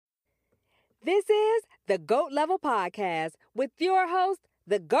This is the GOAT Level Podcast with your host,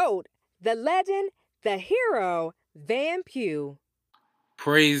 the GOAT, the legend, the hero, Van Pugh.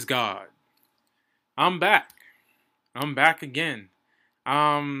 Praise God. I'm back. I'm back again.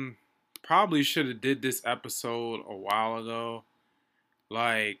 Probably should have did this episode a while ago.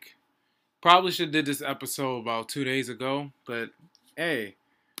 Probably should have did this episode about 2 days ago. But hey,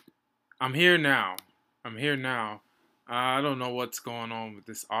 I'm here now. I'm here now. I don't know what's going on with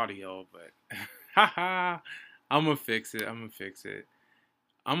this audio, but haha, I'm gonna fix it. I'm gonna fix it.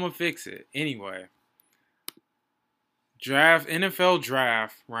 I'm gonna fix it anyway. NFL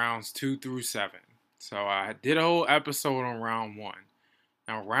draft rounds 2 through 7. So I did a whole episode on round 1.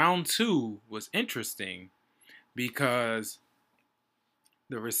 Now round 2 was interesting because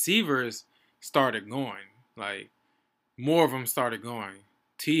the receivers started going. Like more of them started going.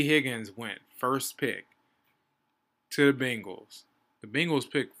 T. Higgins went first pick to the Bengals. The Bengals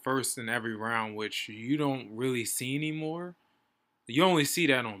picked first in every round, which you don't really see anymore. You only see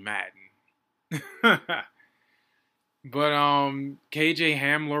that on Madden. But KJ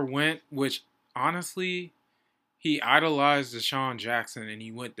Hamler went, which honestly, he idolized Deshaun Jackson and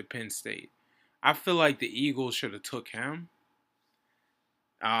he went to Penn State. I feel like the Eagles should have took him.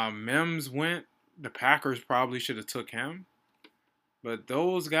 Mims went. The Packers probably should have took him. But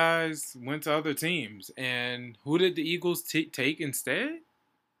those guys went to other teams. And who did the Eagles take instead?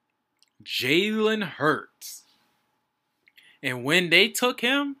 Jalen Hurts. And when they took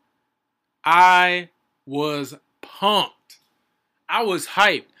him, I was pumped. I was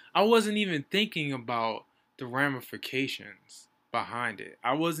hyped. I wasn't even thinking about the ramifications behind it.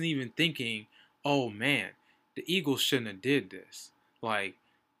 I wasn't even thinking, oh man, the Eagles shouldn't have did this. Like,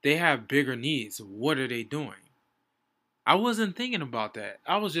 they have bigger needs. What are they doing? I wasn't thinking about that.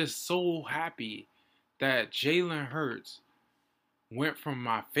 I was just so happy that Jalen Hurts went from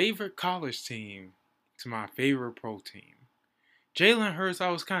my favorite college team to my favorite pro team. Jalen Hurts, I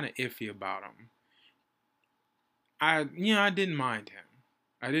was kind of iffy about him. I didn't mind him.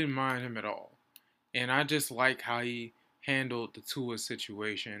 I didn't mind him at all. And I just like how he handled the Tua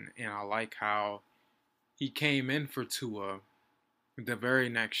situation. And I like how he came in for Tua the very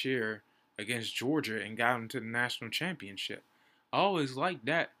next year against Georgia and got him to the national championship. I always liked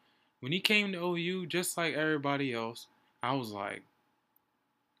that. When he came to OU, just like everybody else, I was like,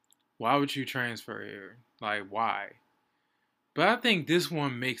 why would you transfer here? Like, why? But I think this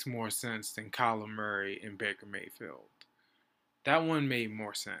one makes more sense than Kyler Murray and Baker Mayfield. That one made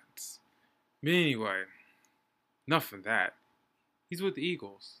more sense. But anyway, enough of that. He's with the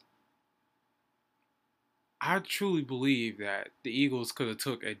Eagles. I truly believe that the Eagles could have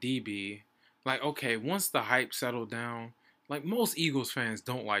took a DB. Like, okay, once the hype settled down, like most Eagles fans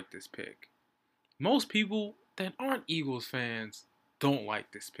don't like this pick. Most people that aren't Eagles fans don't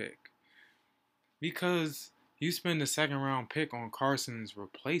like this pick. Because you spend the second round pick on Carson's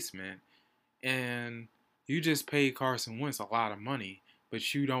replacement and you just pay Carson Wentz a lot of money,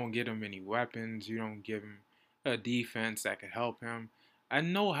 but you don't get him any weapons. You don't give him a defense that could help him. I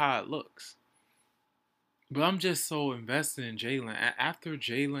know how it looks. But I'm just so invested in Jalen. After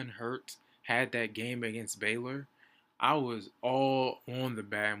Jalen Hurts had that game against Baylor, I was all on the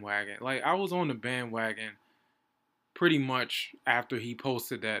bandwagon. Like, I was on the bandwagon pretty much after they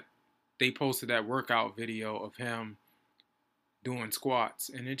posted that workout video of him doing squats.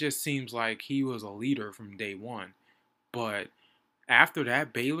 And it just seems like he was a leader from day one. But after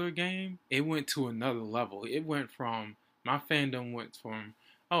that Baylor game, it went to another level. My fandom went from,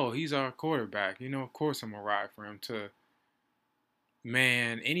 oh, he's our quarterback. Of course I'm going to ride for him, to,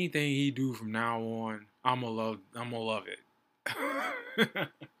 man, anything he do from now on, I'm going to love it.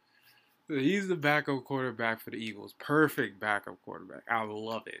 He's the backup quarterback for the Eagles. Perfect backup quarterback. I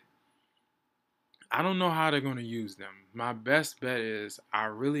love it. I don't know how they're going to use them. My best bet is I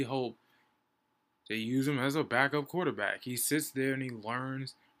really hope they use him as a backup quarterback. He sits there and he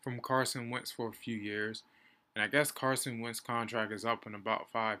learns from Carson Wentz for a few years. And I guess Carson Wentz's contract is up in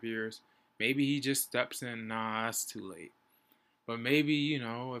about 5 years. Maybe he just steps in. Nah, that's too late. But maybe,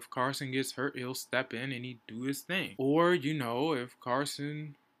 if Carson gets hurt, he'll step in and he do his thing. Or, if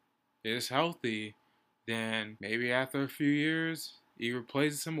Carson is healthy, then maybe after a few years, he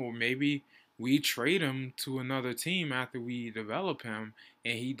replaces him. Or maybe we trade him to another team after we develop him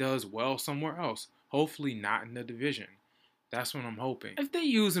and he does well somewhere else. Hopefully not in the division. That's what I'm hoping. If they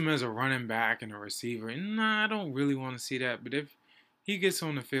use him as a running back and a receiver, I don't really want to see that. But if he gets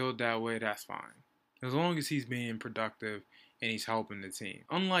on the field that way, that's fine. As long as he's being productive and he's helping the team.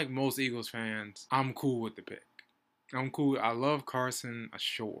 Unlike most Eagles fans, I'm cool with the pick. I'm cool. I love Carson,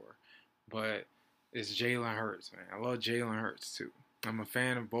 sure. But it's Jalen Hurts, man. I love Jalen Hurts too. I'm a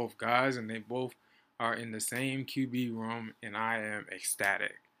fan of both guys, and they both are in the same QB room, and I am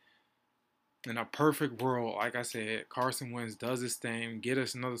ecstatic. In a perfect world, like I said, Carson Wentz does his thing, get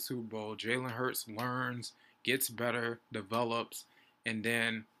us another Super Bowl. Jalen Hurts learns, gets better, develops, and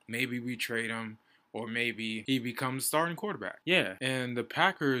then maybe we trade him, or maybe he becomes starting quarterback. Yeah, and the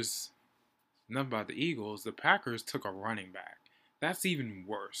Packers, enough about the Eagles, the Packers took a running back. That's even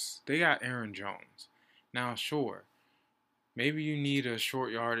worse. They got Aaron Jones. Now, sure, maybe you need a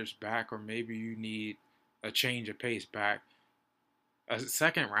short yardage back, or maybe you need a change of pace back. A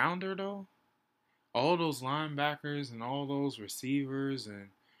second rounder, though? All those linebackers and all those receivers, and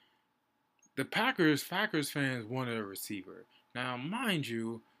the Packers fans wanted a receiver. Now, mind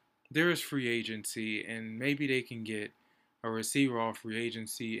you, there is free agency, and maybe they can get a receiver off free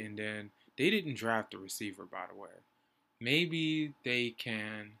agency, and then they didn't draft a receiver, by the way. Maybe they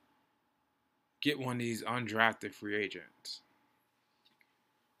can get one of these undrafted free agents.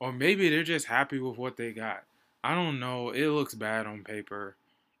 Or maybe they're just happy with what they got. I don't know. It looks bad on paper.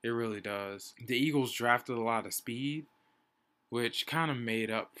 It really does. The Eagles drafted a lot of speed, which kind of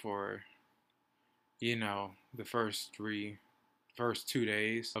made up for, the first 2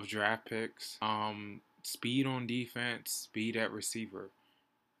 days of draft picks. Speed on defense, speed at receiver.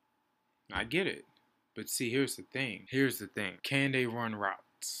 I get it. But see, here's the thing. Can they run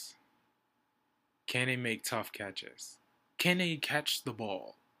routes? Can they make tough catches? Can they catch the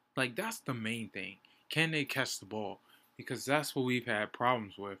ball? Like, that's the main thing. Can they catch the ball? Because that's what we've had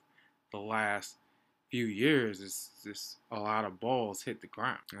problems with the last few years, is just a lot of balls hit the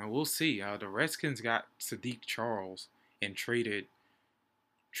ground. Now, we'll see. The Redskins got Sadiq Charles and traded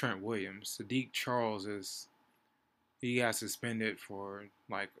Trent Williams. Sadiq Charles he got suspended for,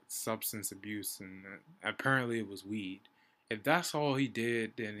 substance abuse, and apparently it was weed. If that's all he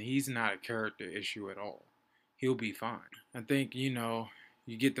did, then he's not a character issue at all. He'll be fine. I think, you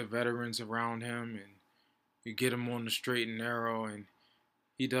get the veterans around him, and you get him on the straight and narrow, and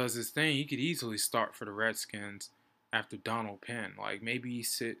he does his thing. He could easily start for the Redskins after Donald Penn. Like, maybe he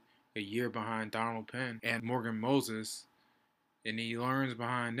sit a year behind Donald Penn and Morgan Moses, and he learns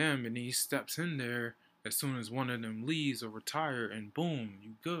behind them, and he steps in there as soon as one of them leaves or retire, and boom,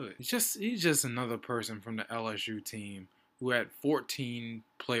 you good. He's just another person from the LSU team who had 14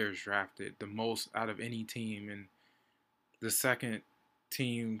 players drafted, the most out of any team, and the second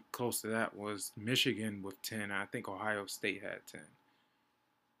team close to that was Michigan with 10. I think Ohio State had 10.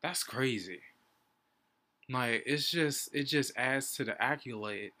 That's crazy. Like, it just adds to the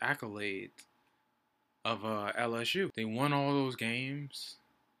accolade of LSU. They won all those games.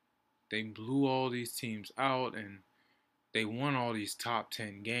 They blew all these teams out, and they won all these top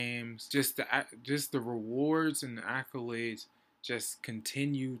 10 games. Just the rewards and the accolades just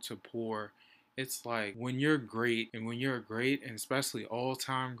continue to pour. It's like when you're great, and especially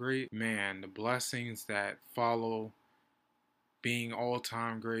all-time great, man, the blessings that follow being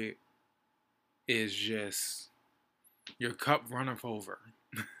all-time great is just your cup runneth over,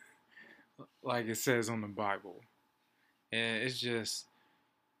 like it says on the Bible. And it's just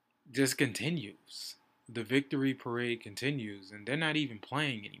continues. The victory parade continues, and they're not even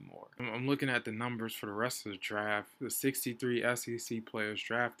playing anymore. I'm looking at the numbers for the rest of the draft. The 63 SEC players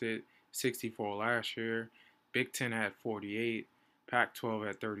drafted, 64 last year. Big Ten had 48. Pac-12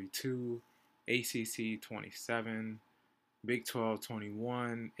 had 32. ACC 27. Big 12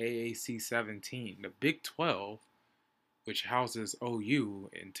 21. AAC 17. The Big 12, which houses OU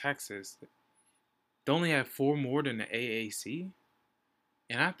in Texas, they only had 4 more than the AAC.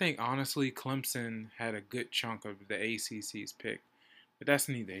 And I think, honestly, Clemson had a good chunk of the ACC's pick. But that's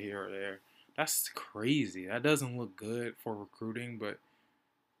neither here or there. That's crazy. That doesn't look good for recruiting, but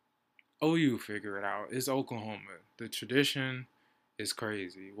OU figure it out. It's Oklahoma. The tradition is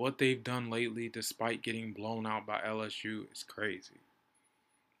crazy. What they've done lately, despite getting blown out by LSU, is crazy.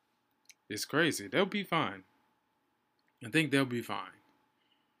 It's crazy. They'll be fine. I think they'll be fine.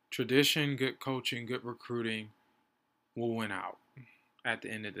 Tradition, good coaching, good recruiting will win out at the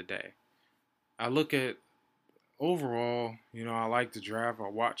end of the day. I look at overall, I like the draft. I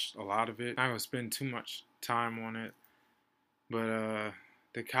watched a lot of it. I'm not going to spend too much time on it. But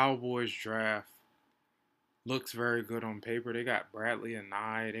the Cowboys draft looks very good on paper. They got Bradley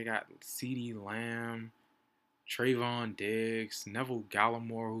Anae. They got CeeDee Lamb, Trayvon Diggs, Neville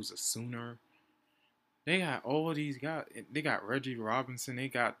Gallimore, who's a Sooner. They got all of these guys. They got Reggie Robinson. They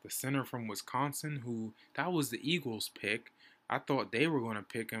got the center from Wisconsin, who, that was the Eagles' pick. I thought they were going to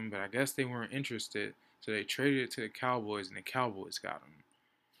pick him, but I guess they weren't interested. So they traded it to the Cowboys, and the Cowboys got him.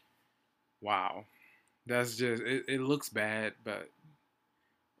 Wow. That's just, it looks bad, but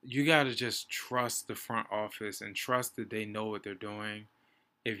You got to just trust the front office and trust that they know what they're doing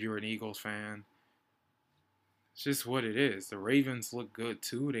if you're an Eagles fan. It's just what it is. The Ravens look good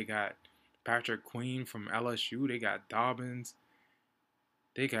too. They got Patrick Queen from LSU. They got Dobbins.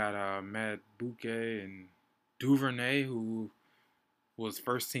 They got Matt Bouquet and Duvernay, who was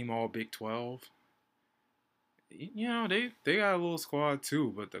first team All Big 12. You know, they got a little squad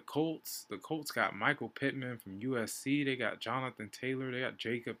too, but the Colts got Michael Pittman from USC. They got Jonathan Taylor. They got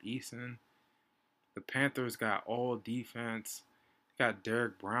Jacob Eason. The Panthers got all defense. Got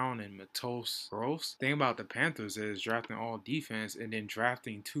Derek Brown and Matos Gross. The thing about the Panthers is drafting all defense and then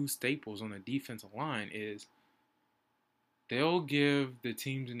drafting two staples on the defensive line is they'll give the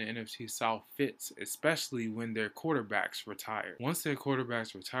teams in the NFC South fits, especially when their quarterbacks retire. Once their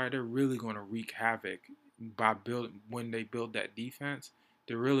quarterbacks retire, they're really going to wreak havoc when they build that defense.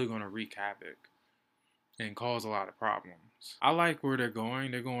 They're really going to wreak havoc and cause a lot of problems. I like where they're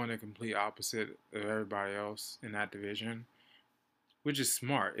going. They're going the complete opposite of everybody else in that division, which is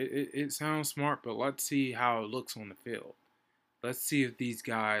smart. It sounds smart, but let's see how it looks on the field. Let's see if these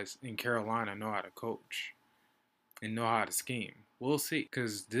guys in Carolina know how to coach and know how to scheme. We'll see,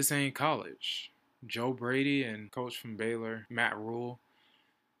 because this ain't college. Joe Brady and coach from Baylor, Matt Rule,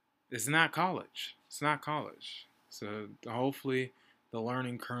 it's not college. It's not college. So hopefully the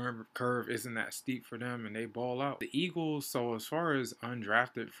learning curve isn't that steep for them and they ball out. The Eagles, so as far as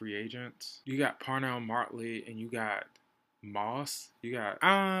undrafted free agents, you got Parnell Motley and you got Moss. You got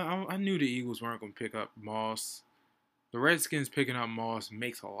I knew the Eagles weren't going to pick up Moss. The Redskins picking up Moss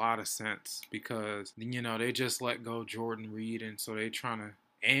makes a lot of sense because, you know, they just let go Jordan Reed, and so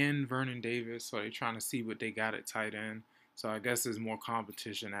and Vernon Davis, so they're trying to see what they got at tight end. So I guess there's more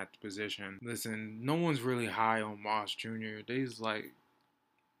competition at the position. Listen, no one's really high on Moss Jr. He's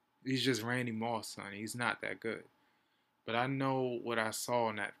just Randy Moss, son. He's not that good. But I know what I saw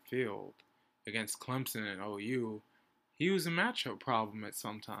in that field against Clemson and OU. He was a matchup problem at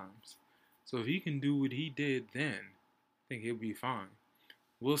sometimes. So if he can do what he did then, I think he'll be fine.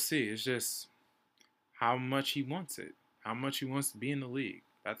 We'll see. It's just how much he wants it. How much he wants to be in the league.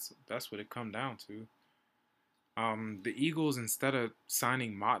 That's what it comes down to. The Eagles, instead of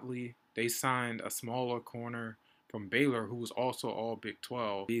signing Motley, they signed a smaller corner from Baylor who was also all Big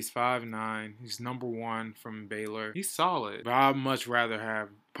 12. He's 5'9". He's number 1 from Baylor. He's solid, but I'd much rather have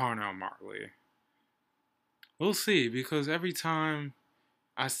Parnell Motley. We'll see, because every time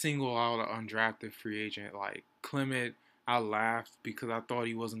I single out an undrafted free agent like Clement, I laughed because I thought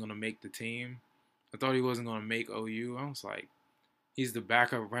he wasn't going to make the team. I thought he wasn't going to make OU. I was like, he's the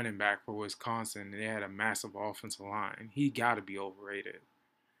backup running back for Wisconsin, and they had a massive offensive line. He got to be overrated.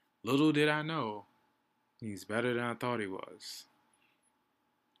 Little did I know, he's better than I thought he was.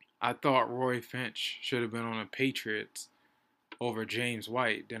 I thought Roy Finch should have been on the Patriots over James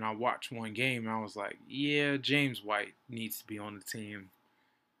White. Then I watched one game, and I was like, yeah, James White needs to be on the team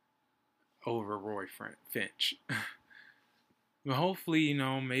over Roy Finch. But hopefully, you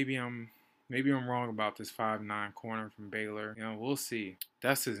know, maybe I'm wrong about this 5'9" corner from Baylor. You know, we'll see.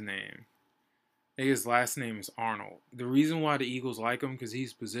 That's his name. I think his last name is Arnold. The reason why the Eagles like him because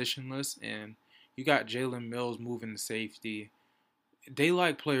he's positionless, and you got Jalen Mills moving to safety. They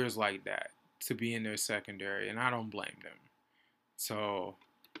like players like that to be in their secondary, and I don't blame them. So,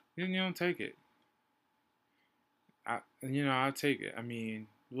 you know, take it. I'll take it. I mean,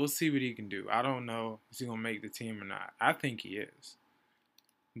 we'll see what he can do. I don't know if he's going to make the team or not. I think he is.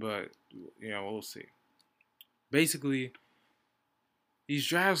 But, you know, we'll see. Basically, these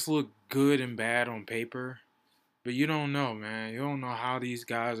drafts look good and bad on paper. But you don't know, man. You don't know how these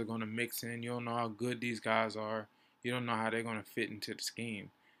guys are going to mix in. You don't know how good these guys are. You don't know how they're going to fit into the scheme.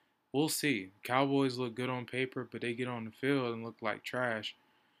 We'll see. Cowboys look good on paper, but they get on the field and look like trash.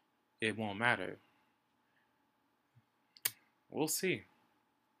 It won't matter. We'll see.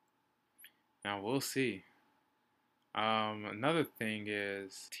 Now, we'll see. Another thing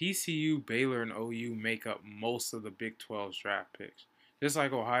is TCU, Baylor, and OU make up most of the Big 12's draft picks. Just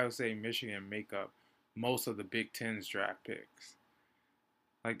like Ohio State and Michigan make up most of the Big 10's draft picks.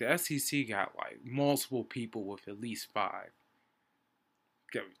 Like the SEC got like multiple people with at least 5.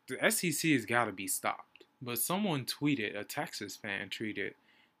 The SEC has got to be stopped. But someone tweeted, a Texas fan tweeted,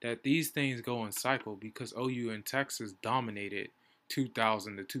 that these things go in cycle because OU and Texas dominated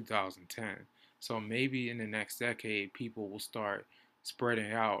 2000 to 2010. So maybe in the next decade, people will start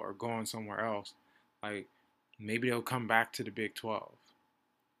spreading out or going somewhere else. Like, maybe they'll come back to the Big 12.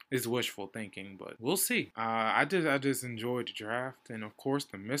 It's wishful thinking, but we'll see. I just enjoyed the draft. And, of course,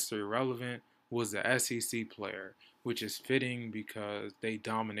 the Mr. Irrelevant was the SEC player, which is fitting because they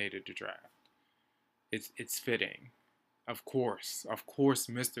dominated the draft. It's fitting. Of course,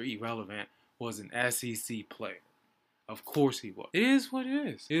 Mr. Irrelevant was an SEC player. Of course he was. It is what it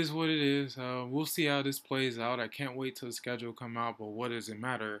is. It is what it is. We'll see how this plays out. I can't wait till the schedule come out. But what does it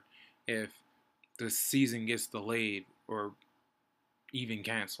matter if the season gets delayed or even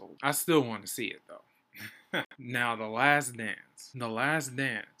canceled? I still want to see it though. Now, The Last Dance. The Last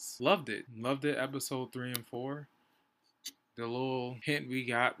Dance. Loved it. Loved it. Episode 3 and 4. The little hint we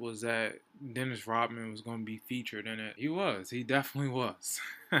got was that Dennis Rodman was going to be featured in it. He was. He definitely was.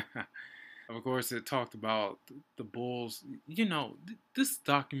 Of course, it talked about the Bulls. You know, this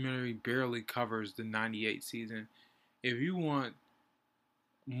documentary barely covers the 98 season. If you want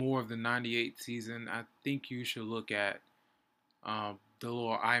more of the 98 season, I think you should look at the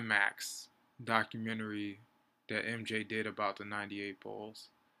little IMAX documentary that MJ did about the 98 Bulls.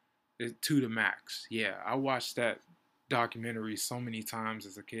 To the max. Yeah, I watched that documentary so many times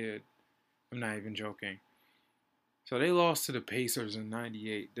as a kid. I'm not even joking. So they lost to the Pacers in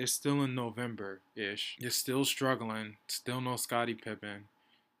 98. They're still in November-ish. They're still struggling. Still no Scottie Pippen.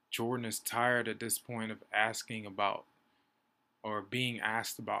 Jordan is tired at this point of asking about or being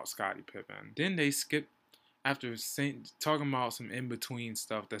asked about Scottie Pippen. Then they skip after talking about some in-between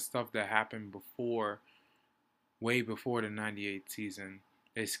stuff, the stuff that happened before, way before the 98 season.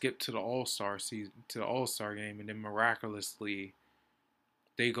 They skipped to the All-Star season, to the All-Star game, and then miraculously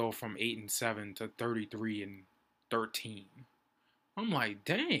they go from 8-7 to 33-13. I'm like,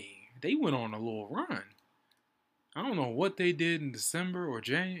 dang, they went on a little run. I don't know what they did in December or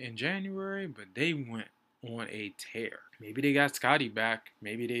in January, but they went on a tear. Maybe they got Scottie back,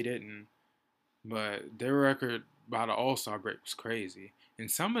 maybe they didn't. But their record by the All-Star break was crazy. And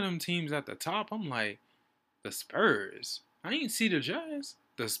some of them teams at the top, I'm like, the Spurs. I ain't see the Jazz.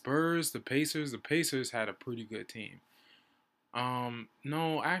 The Spurs, the Pacers had a pretty good team.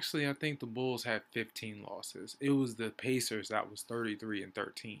 No, actually, I think the Bulls had 15 losses. It was the Pacers that was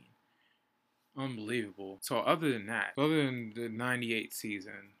 33-13. Unbelievable. So other than that, other than the 98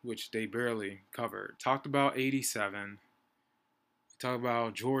 season, which they barely covered, talked about 87. Talked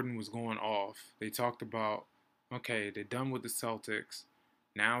about Jordan was going off. They talked about, okay, they're done with the Celtics.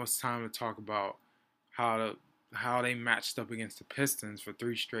 Now it's time to talk about how they matched up against the Pistons for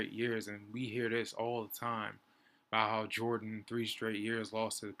 3 straight years, and we hear this all the time about how Jordan 3 straight years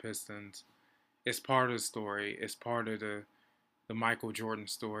lost to the Pistons. It's part of the story. It's part of the Michael Jordan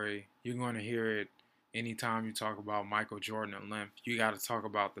story. You're going to hear it anytime you talk about Michael Jordan and Limp. You got to talk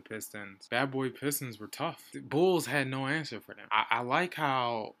about the Pistons. Bad boy Pistons were tough. The Bulls had no answer for them. I like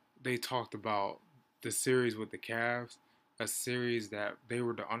how they talked about the series with the Cavs, a series that they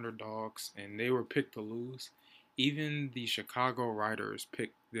were the underdogs and they were picked to lose. Even the Chicago writers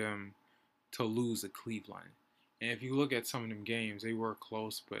picked them to lose to Cleveland. And if you look at some of them games, they were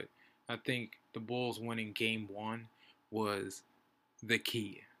close, but I think the Bulls winning game 1 was the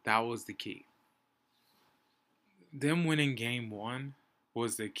key. That was the key. Them winning game 1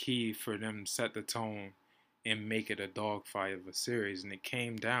 was the key for them to set the tone and make it a dogfight of a series. And it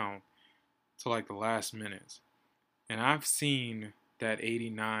came down to like the last minutes. And I've seen that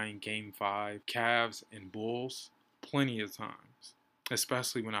 89 game 5 Cavs and Bulls plenty of times,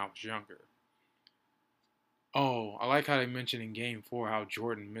 especially when I was younger. Oh, I like how they mentioned in game 4 how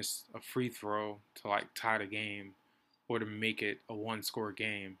Jordan missed a free throw to like tie the game or to make it a 1-score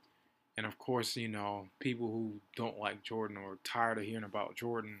game. And of course, you know, people who don't like Jordan or tired of hearing about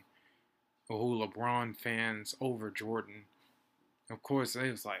Jordan or who LeBron fans over Jordan, of course,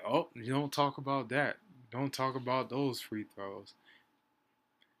 they was like, oh, you don't talk about that. Don't talk about those free throws.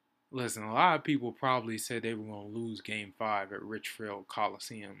 Listen, a lot of people probably said they were going to lose game 5 at Richfield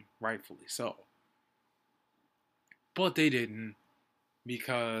Coliseum, rightfully so. But they didn't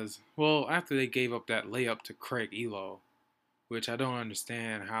because, well, after they gave up that layup to Craig Elo, which I don't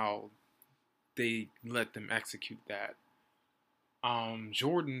understand how they let them execute that.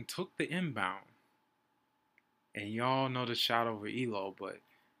 Jordan took the inbound. And y'all know the shot over Elo, but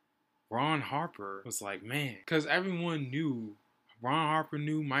Ron Harper was like, man, because everyone knew, Ron Harper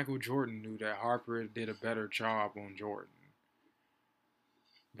knew, Michael Jordan knew that Harper did a better job on Jordan.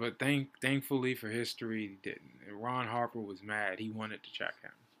 But thankfully for history, he didn't. And Ron Harper was mad. He wanted to check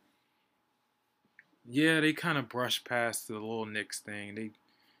him. Yeah, they kind of brushed past the little Knicks thing.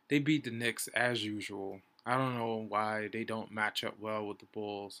 They beat the Knicks as usual. I don't know why they don't match up well with the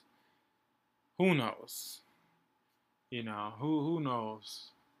Bulls. Who knows? You know, who knows?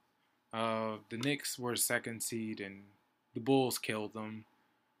 The Knicks were second seed and the Bulls killed them.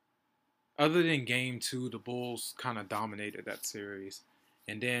 Other than game 2, the Bulls kind of dominated that series.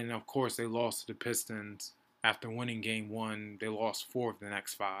 And then, of course, they lost to the Pistons. After winning game 1, they lost 4 of the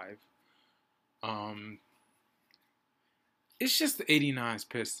next 5. It's just the 89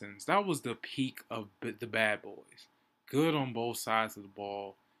 Pistons. That was the peak of the bad boys. Good on both sides of the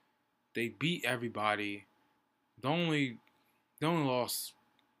ball. They beat everybody. They only lost,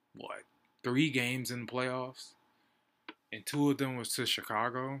 what, 3 games in the playoffs? And 2 of them was to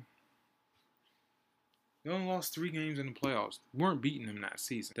Chicago. They only lost 3 games in the playoffs. Weren't beating them that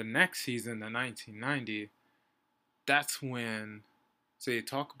season. The next season, the 1990, that's when, so you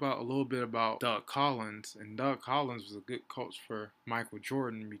talk about a little bit about Doug Collins. And Doug Collins was a good coach for Michael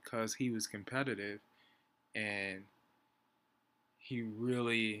Jordan because he was competitive and he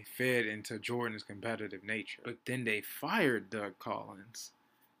really fed into Jordan's competitive nature. But then they fired Doug Collins.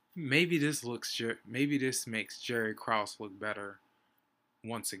 Maybe this makes Jerry Krause look better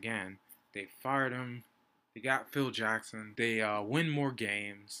once again. They fired him. They got Phil Jackson. They win more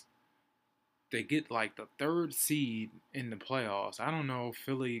games. They get like the 3rd seed in the playoffs. I don't know.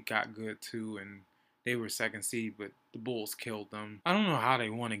 Philly got good too, and they were 2nd seed, but the Bulls killed them. I don't know how they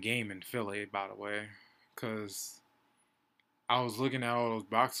won a game in Philly, by the way, because I was looking at all those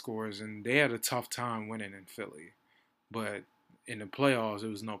box scores, and they had a tough time winning in Philly. But in the playoffs, it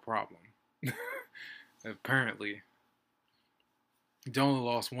was no problem. Apparently. They only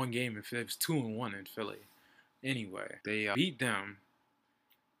lost 1 game in Philly. It was 2-1 in Philly. Anyway, they beat them.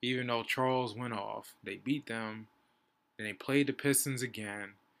 Even though Charles went off, they beat them. Then they played the Pistons again.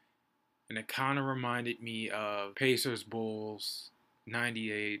 And it kind of reminded me of Pacers Bulls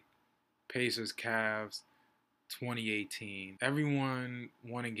 98, Pacers Cavs 2018. Everyone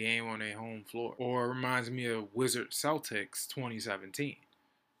won a game on their home floor. Or it reminds me of Wizards Celtics 2017.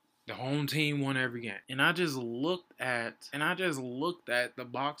 The home team won every game. And I just looked at the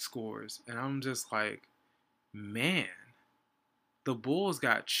box scores and I'm just like, man, the Bulls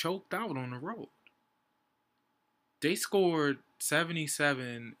got choked out on the road. They scored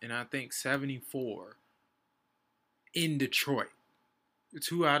 77 and I think 74 in Detroit.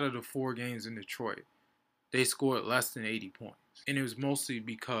 2 out of the 4 games in Detroit, they scored less than 80 points. And it was mostly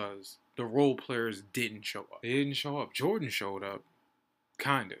because the role players didn't show up. They didn't show up. Jordan showed up,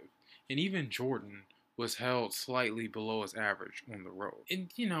 kind of. And even Jordan was held slightly below his average on the road. And,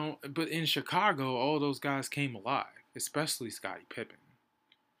 but in Chicago, all those guys came alive, especially Scottie Pippen.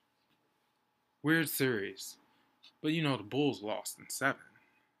 Weird series. But, the Bulls lost in 7.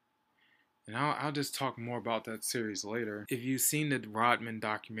 And I'll just talk more about that series later. If you've seen the Rodman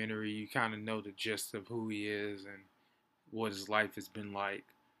documentary, you kind of know the gist of who he is and what his life has been like.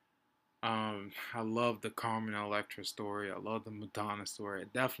 I love the Carmen Electra story. I love the Madonna story. I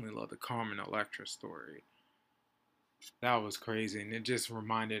definitely love the Carmen Electra story. That was crazy. And it just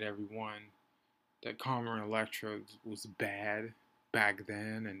reminded everyone that Carmen Electra was bad back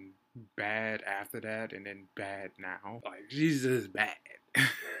then and bad after that and then bad now. Like, she's just bad.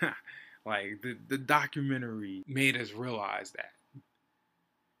 Like, the documentary made us realize that.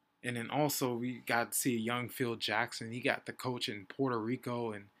 And then also we got to see a young Phil Jackson. He got the coach in Puerto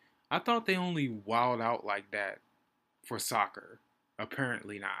Rico, and I thought they only wilded out like that for soccer.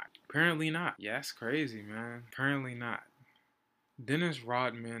 Apparently not. Apparently not. Yeah, that's crazy, man. Apparently not. Dennis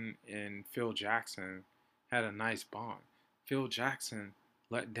Rodman and Phil Jackson had a nice bond. Phil Jackson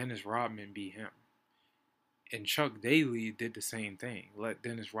let Dennis Rodman be him. And Chuck Daly did the same thing. Let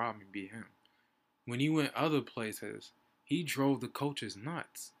Dennis Rodman be him. When he went other places, he drove the coaches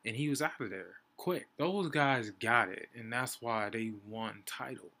nuts. And he was out of there quick. Those guys got it. And that's why they won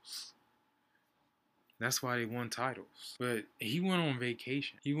titles. That's why they won titles. But he went on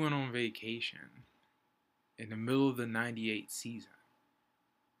vacation. He went on vacation in the middle of the 98 season.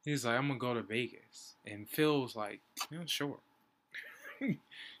 He's like, I'm going to go to Vegas. And Phil was like, sure.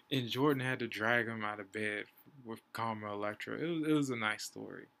 And Jordan had to drag him out of bed with Carmen Electra. It was a nice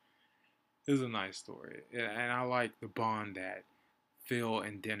story. It was a nice story. And I like the bond that Phil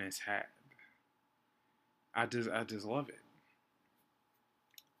and Dennis had. I just love it.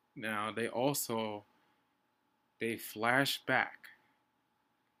 Now, they flash back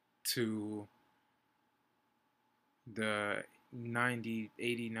to the 90,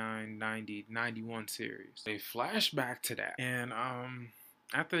 89, 90, 91 series. They flash back to that. And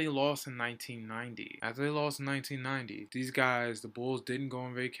after they lost in 1990, these guys, the Bulls, didn't go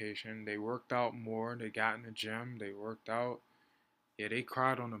on vacation. They worked out more. They got in the gym. They worked out. Yeah, they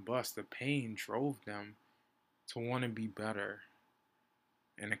cried on the bus. The pain drove them to want to be better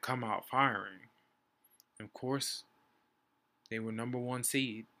and to come out firing. And of course, they were number 1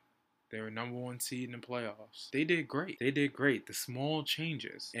 seed. They were number 1 seed in the playoffs. They did great. The small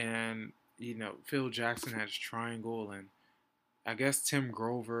changes. And, Phil Jackson had his triangle, and I guess Tim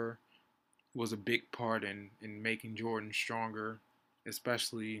Grover was a big part in making Jordan stronger,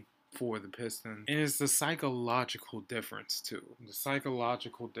 especially for the Pistons. And it's the psychological difference, too. The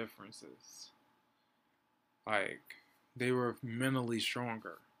psychological differences. Like, they were mentally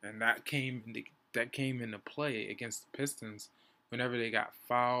stronger. And that came into play against the Pistons whenever they got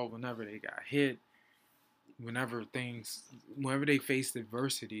fouled, whenever they got hit, whenever they faced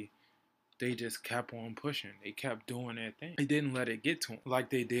adversity. They just kept on pushing. They kept doing their thing. They didn't let it get to them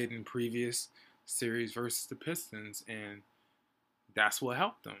like they did in previous series versus the Pistons. And that's what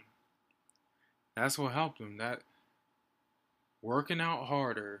helped them. That working out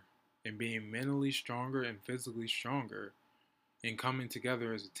harder and being mentally stronger and physically stronger and coming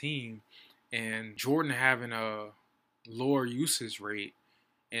together as a team, and Jordan having a lower usage rate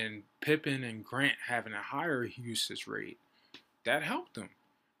and Pippen and Grant having a higher usage rate, that helped them.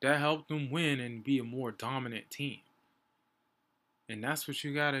 That helped them win and be a more dominant team. And that's what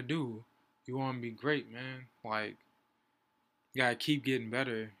you gotta do. You wanna be great, man. Like, you gotta keep getting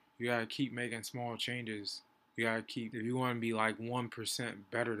better. You gotta keep making small changes. If you wanna be like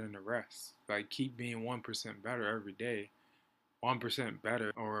 1% better than the rest, like keep being 1% better every day. 1%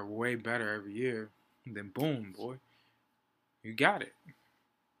 better or way better every year. And then boom, boy. You got it.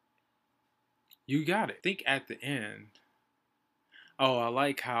 Think at the end. Oh, I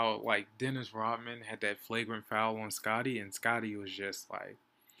like how like Dennis Rodman had that flagrant foul on Scottie, and Scottie was just like,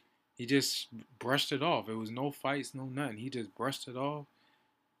 he just brushed it off. It was no fights, no nothing. He just brushed it off,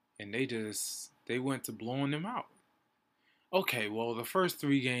 and they went to blowing him out. Okay, well, the first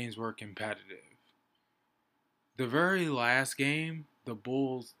 3 games were competitive. The very last game, the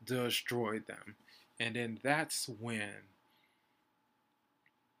Bulls destroyed them. And then that's when,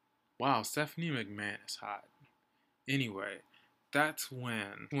 wow, Stephanie McMahon is hot. Anyway, that's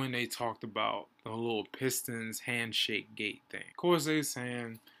when they talked about the little Pistons handshake gate thing. Of course, they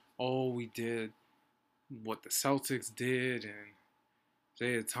saying, oh, we did what the Celtics did, and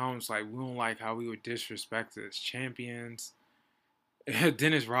Isaiah Thomas, like, we don't like how we were disrespected as champions.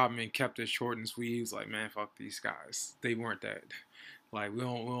 Dennis Rodman kept it short and sweet. He was like, man, fuck these guys. They weren't that. Like, we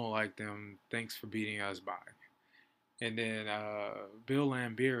don't like them. Thanks for beating us by. And then Bill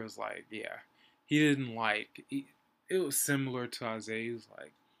Laimbeer was like, yeah, he didn't like... It was similar to Isaiah. He was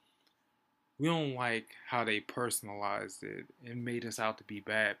like, we don't like how they personalized it and made us out to be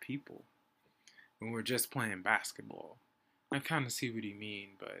bad people when we're just playing basketball. I kind of see what he mean,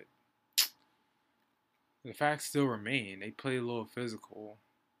 but the facts still remain. They play a little physical,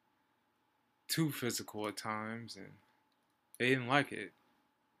 too physical at times, and they didn't like it.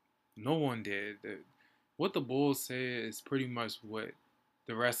 No one did. What the Bulls say is pretty much what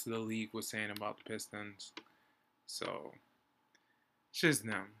the rest of the league was saying about the Pistons. So, it's just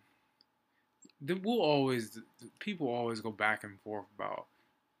them. People always go back and forth about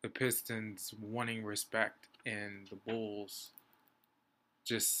the Pistons wanting respect and the Bulls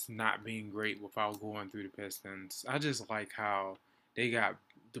just not being great without going through the Pistons. I just like how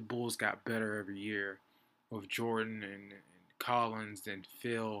the Bulls got better every year with Jordan and Collins and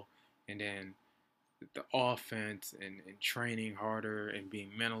Phil, and then the offense and training harder and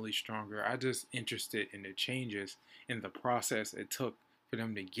being mentally stronger. I just interested in the changes in the process it took for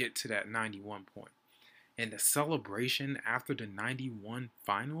them to get to that 91 point. And the celebration after the 91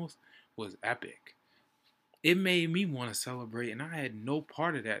 finals was epic. It made me want to celebrate, and I had no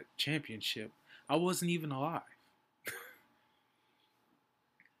part of that championship. I wasn't even alive.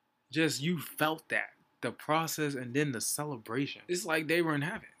 Just, you felt that. The process and then the celebration. It's like they were in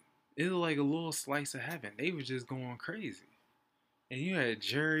heaven. It was like a little slice of heaven. They were just going crazy. And you had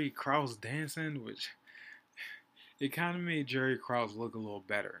Jerry Krause dancing, which it kind of made Jerry Krause look a little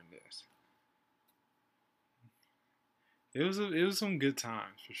better in this. It was some good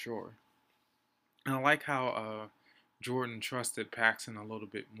times for sure. And I like how Jordan trusted Paxson a little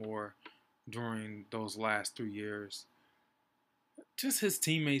bit more during those last 3 years. Just his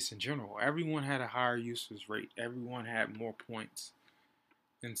teammates in general. Everyone had a higher usage rate. Everyone had more points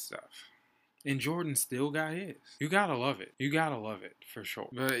and stuff. And Jordan still got his. You gotta love it. You gotta love it for sure.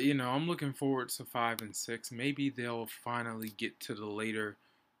 But, I'm looking forward to 5 and 6. Maybe they'll finally get to the later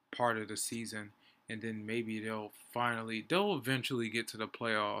part of the season. And then maybe they'll eventually get to the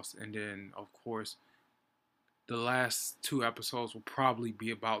playoffs. And then, of course, the last 2 episodes will probably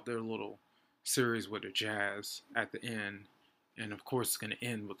be about their little series with the Jazz at the end. And, of course, it's going to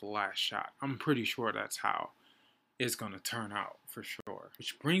end with the last shot. I'm pretty sure that's how it's going to turn out for sure.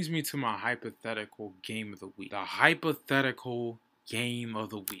 Which brings me to my hypothetical game of the week. The hypothetical game of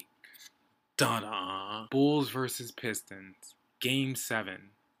the week. Dun-dun. Bulls versus Pistons. Game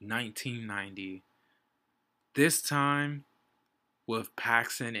 7, 1990. This time with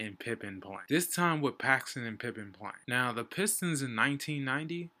Paxson and Pippen playing. Now, the Pistons in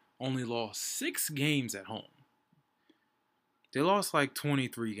 1990 only lost 6 games at home. They lost like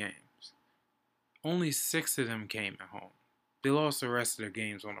 23 games. Only 6 of them came at home. They lost the rest of their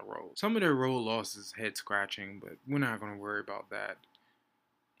games on the road. Some of their road losses head scratching, but we're not going to worry about that.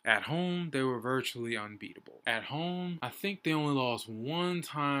 At home, they were virtually unbeatable. At home, I think they only lost 1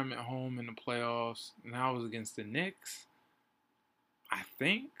 time at home in the playoffs, and that was against the Knicks. I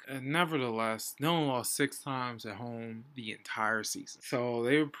think. Nevertheless, they only lost 6 times at home the entire season. So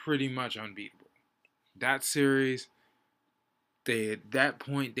they were pretty much unbeatable. That series, at that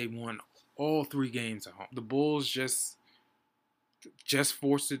point, they won all 3 games at home. The Bulls just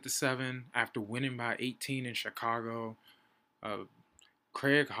forced it to 7 after winning by 18 in Chicago.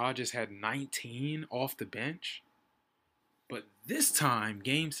 Craig Hodges had 19 off the bench. But this time,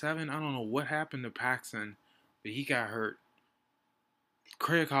 Game 7, I don't know what happened to Paxson, but he got hurt.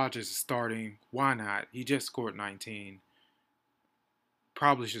 Craig Hodges is starting. Why not? He just scored 19.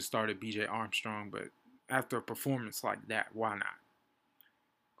 Probably should start at B.J. Armstrong, but after a performance like that, why not?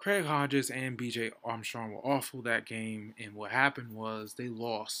 Craig Hodges and B.J. Armstrong were awful that game, and what happened was they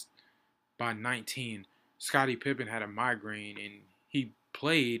lost by 19. Scottie Pippen had a migraine, and he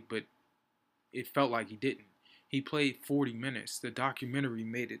played, but it felt like he didn't. He played 40 minutes. The documentary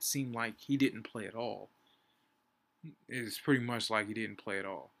made it seem like he didn't play at all. It's pretty much like he didn't play at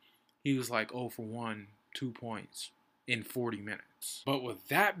all. He was like 0 for 1, 2 points in 40 minutes. But with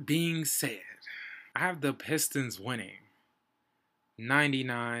that being said, I have the Pistons winning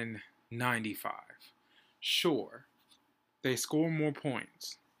 99-95. Sure, they score more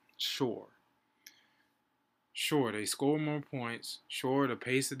points. Sure, they score more points. Sure, the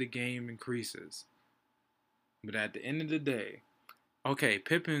pace of the game increases. But at the end of the day, okay,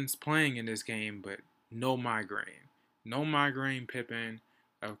 Pippen's playing in this game, but no migraine. No migraine, Pippen.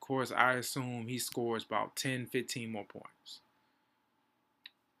 Of course, I assume he scores about 10, 15 more points.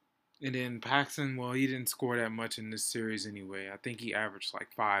 And then Paxson, well, he didn't score that much in this series anyway. I think he averaged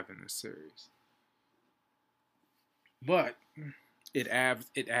like 5 in this series. But it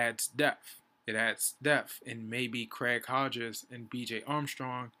adds depth. It adds depth. And maybe Craig Hodges and B.J.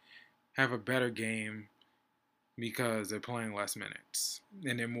 Armstrong have a better game because they're playing less minutes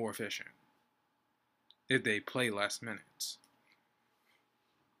and they're more efficient if they play less minutes.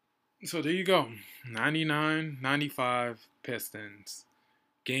 So there you go. 99-95 Pistons.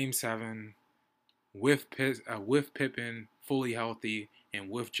 Game 7 with Pippen fully healthy and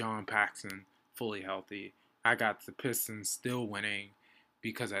with John Paxson fully healthy. I got the Pistons still winning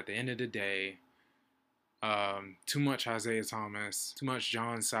because at the end of the day, too much Isaiah Thomas, too much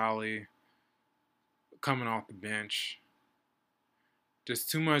John Sally coming off the bench.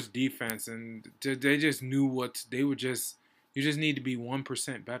 Just too much defense, and they just knew what they were just. You just need to be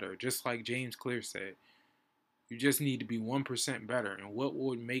 1% better, just like James Clear said. You just need to be 1% better, and what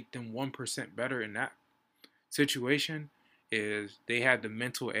would make them 1% better in that situation is they had the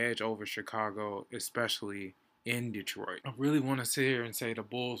mental edge over Chicago, especially in Detroit. I really want to sit here and say the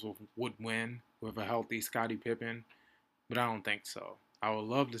Bulls would win with a healthy Scottie Pippen, but I don't think so. I would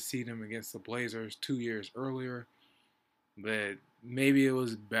love to see them against the Blazers 2 years earlier, but maybe it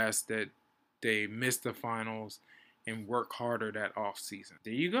was best that they missed the finals and work harder that offseason.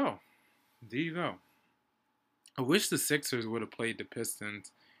 There you go. I wish the Sixers would have played the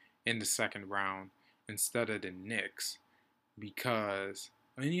Pistons in the second round instead of the Knicks because,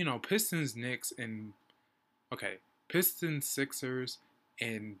 Pistons, Knicks, and, Pistons, Sixers,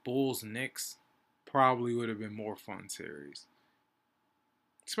 and Bulls, Knicks probably would have been more fun series.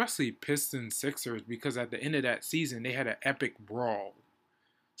 Especially Pistons, Sixers, because at the end of that season, they had an epic brawl.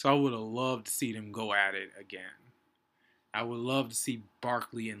 So I would have loved to see them go at it again. I would love to see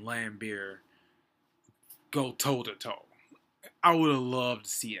Barkley and Lambeer go toe-to-toe. I would have loved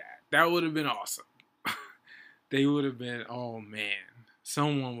to see that. That would have been awesome. They would have been, oh man,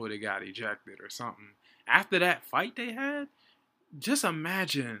 someone would have got ejected or something. After that fight they had, just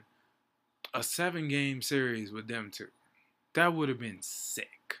imagine a 7-game series with them two. That would have been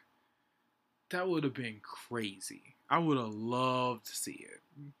sick. That would have been crazy. I would have loved to see it.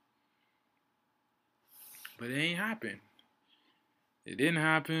 But it ain't happened. It didn't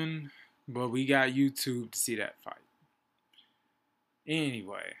happen, but we got YouTube to see that fight.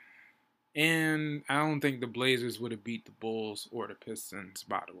 Anyway, and I don't think the Blazers would have beat the Bulls or the Pistons,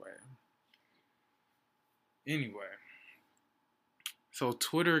 by the way. Anyway, so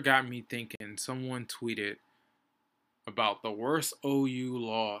Twitter got me thinking. Someone tweeted about the worst OU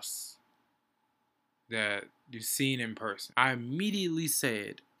loss that you've seen in person. I immediately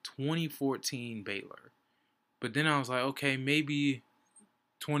said 2014 Baylor. But then I was like, okay, maybe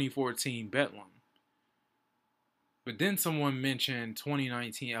 2014 Bedlam. But then someone mentioned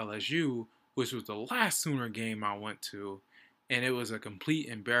 2019 LSU, which was the last Sooner game I went to, and it was a complete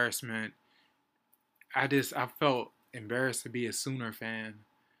embarrassment. I felt embarrassed to be a Sooner fan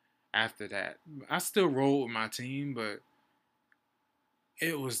after that. I still roll with my team, but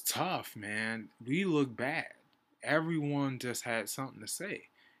it was tough, man. We looked bad. Everyone just had something to say,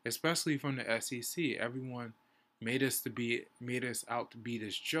 especially from the SEC. Everyone made us out to be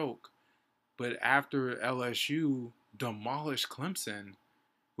this joke. But after LSU demolished Clemson,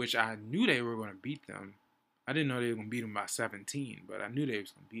 which I knew they were going to beat them, I didn't know they were going to beat them by 17, but I knew they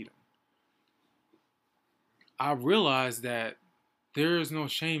was going to beat them. I realized that there is no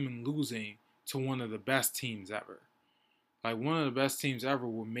shame in losing to one of the best teams ever. Like, one of the best teams ever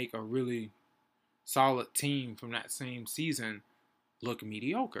will make a really solid team from that same season look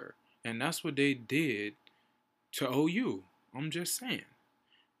mediocre. And that's what they did to OU. I'm just saying.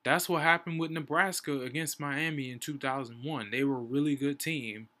 That's what happened with Nebraska against Miami in 2001. They were a really good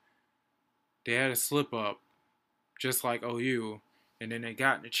team. They had a slip up, just like OU, and then they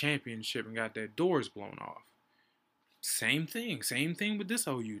got in the championship and got their doors blown off. Same thing. Same thing with this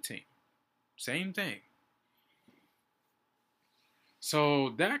OU team. Same thing. So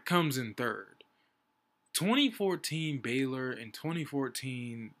that comes in third. 2014 Baylor and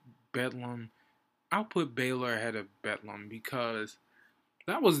 2014 Bedlam. I'll put Baylor ahead of Bedlam because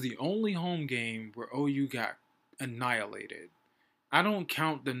that was the only home game where OU got annihilated. I don't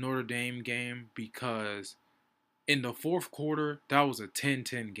count the Notre Dame game because in the fourth quarter, that was a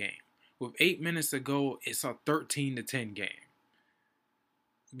 10-10 game. With 8 minutes to go, it's a 13-10 game.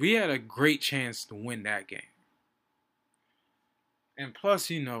 We had a great chance to win that game. And plus,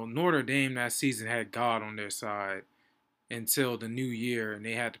 Notre Dame that season had God on their side until the new year, and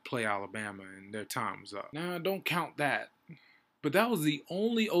they had to play Alabama, and their time was up. Now, don't count that. But that was the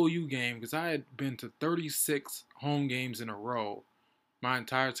only OU game, because I had been to 36 home games in a row. My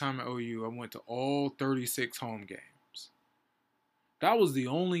entire time at OU, I went to all 36 home games. That was the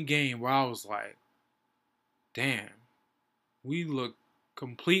only game where I was like, damn, we look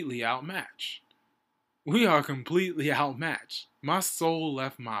completely outmatched. We are completely outmatched. My soul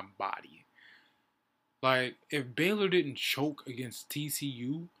left my body. Like, if Baylor didn't choke against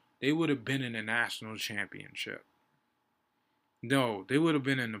TCU, they would have been in the national championship. No, they would have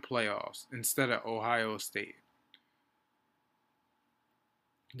been in the playoffs instead of Ohio State.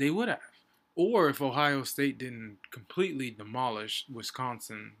 They would have. Or if Ohio State didn't completely demolish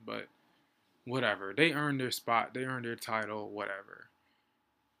Wisconsin, but whatever. They earned their spot. They earned their title, whatever.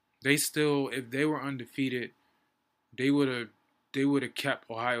 They still, if they were undefeated, they would have kept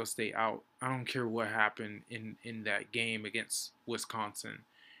Ohio State out. I don't care what happened in that game against Wisconsin.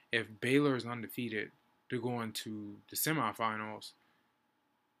 If Baylor is undefeated, they're going to the semifinals.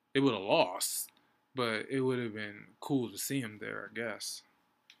 They would have lost, but it would have been cool to see them there, I guess.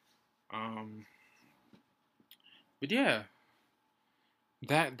 But yeah,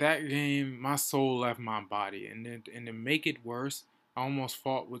 that game, my soul left my body, and to make it worse, I almost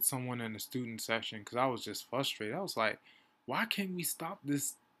fought with someone in the student section because I was just frustrated. I was like, why can't we stop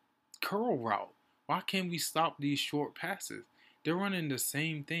this curl route? Why can't we stop these short passes? They're running the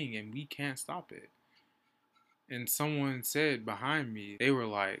same thing and we can't stop it. And someone said behind me, they were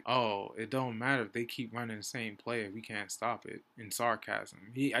like, oh, it don't matter if they keep running the same play if we can't stop it, in sarcasm.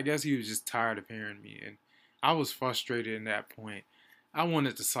 I guess he was just tired of hearing me, and I was frustrated in that point. I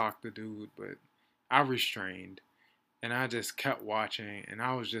wanted to sock the dude, but I restrained. And I just kept watching, and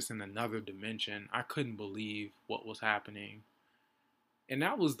I was just in another dimension. I couldn't believe what was happening. And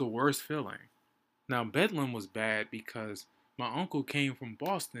that was the worst feeling. Now, Bedlam was bad because my uncle came from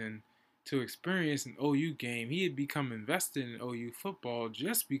Boston to experience an OU game. He had become invested in OU football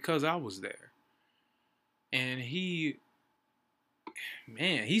just because I was there. And he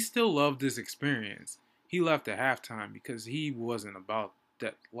still loved this experience. He left at halftime because he wasn't about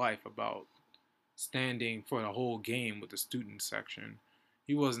that life, about standing for the whole game with the student section.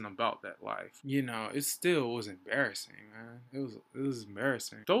 He wasn't about that life. It still was embarrassing, man. It was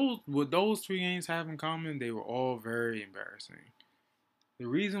embarrassing. What those 3 games have in common, they were all very embarrassing. The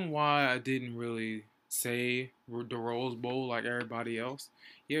reason why I didn't really say the Rose Bowl like everybody else,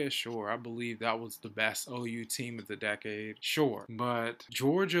 yeah, sure, I believe that was the best OU team of the decade, sure. But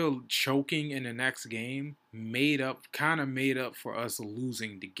Georgia choking in the next game kind of made up for us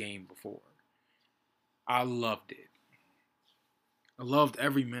losing the game before. I loved it. I loved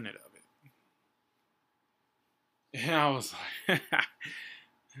every minute of it. And I was like,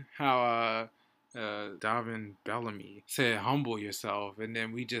 how Davin Bellamy said, humble yourself, and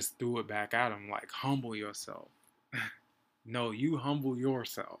then we just threw it back at him like, humble yourself. No, you humble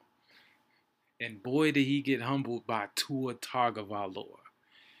yourself. And boy, did he get humbled by Tua Tagovailoa.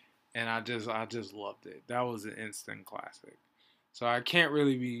 And I just loved it. That was an instant classic. So I can't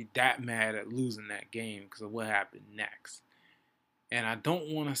really be that mad at losing that game because of what happened next. And I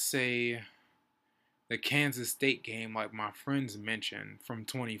don't want to say the Kansas State game like my friends mentioned from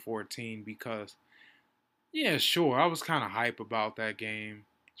 2014 because, yeah, sure, I was kind of hype about that game.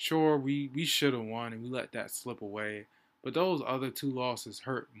 Sure, we should have won and we let that slip away. But those other two losses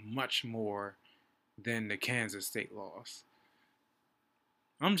hurt much more than the Kansas State loss.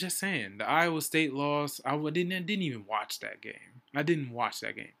 I'm just saying, the Iowa State loss, I didn't even watch that game. I didn't watch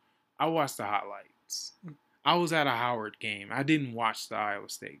that game. I watched the highlights. I was at a Howard game. I didn't watch the Iowa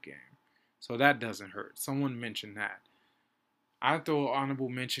State game. So that doesn't hurt. Someone mentioned that. I throw an honorable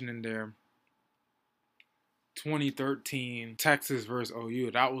mention in there. 2013 Texas versus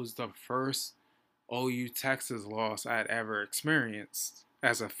OU. That was the first OU Texas loss I'd ever experienced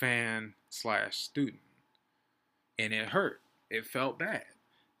as a fan/student. And it hurt. It felt bad.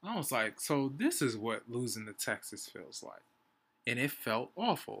 I was like, so this is what losing to Texas feels like. And it felt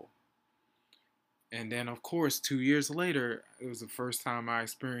awful. And then, of course, 2 years later, it was the first time I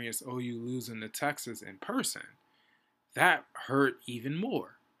experienced OU losing to Texas in person. That hurt even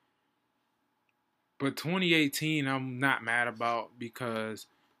more. But 2018, I'm not mad about because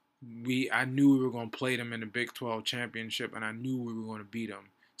I knew we were going to play them in the Big 12 championship, and I knew we were going to beat them.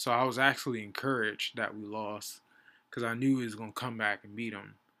 So I was actually encouraged that we lost because I knew we was going to come back and beat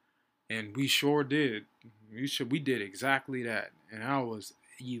them. And we sure did. We did exactly that. And I was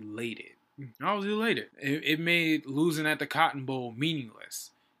elated. It made losing at the Cotton Bowl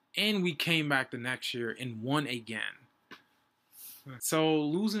meaningless. And we came back the next year and won again. So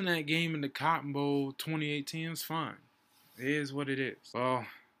losing that game in the Cotton Bowl 2018 is fine. It is what it is. Well,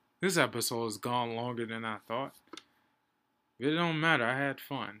 this episode has gone longer than I thought. It don't matter. I had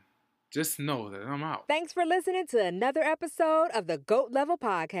fun. Just know that I'm out. Thanks for listening to another episode of the GOAT Level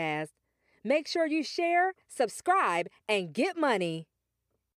Podcast. Make sure you share, subscribe, and get money.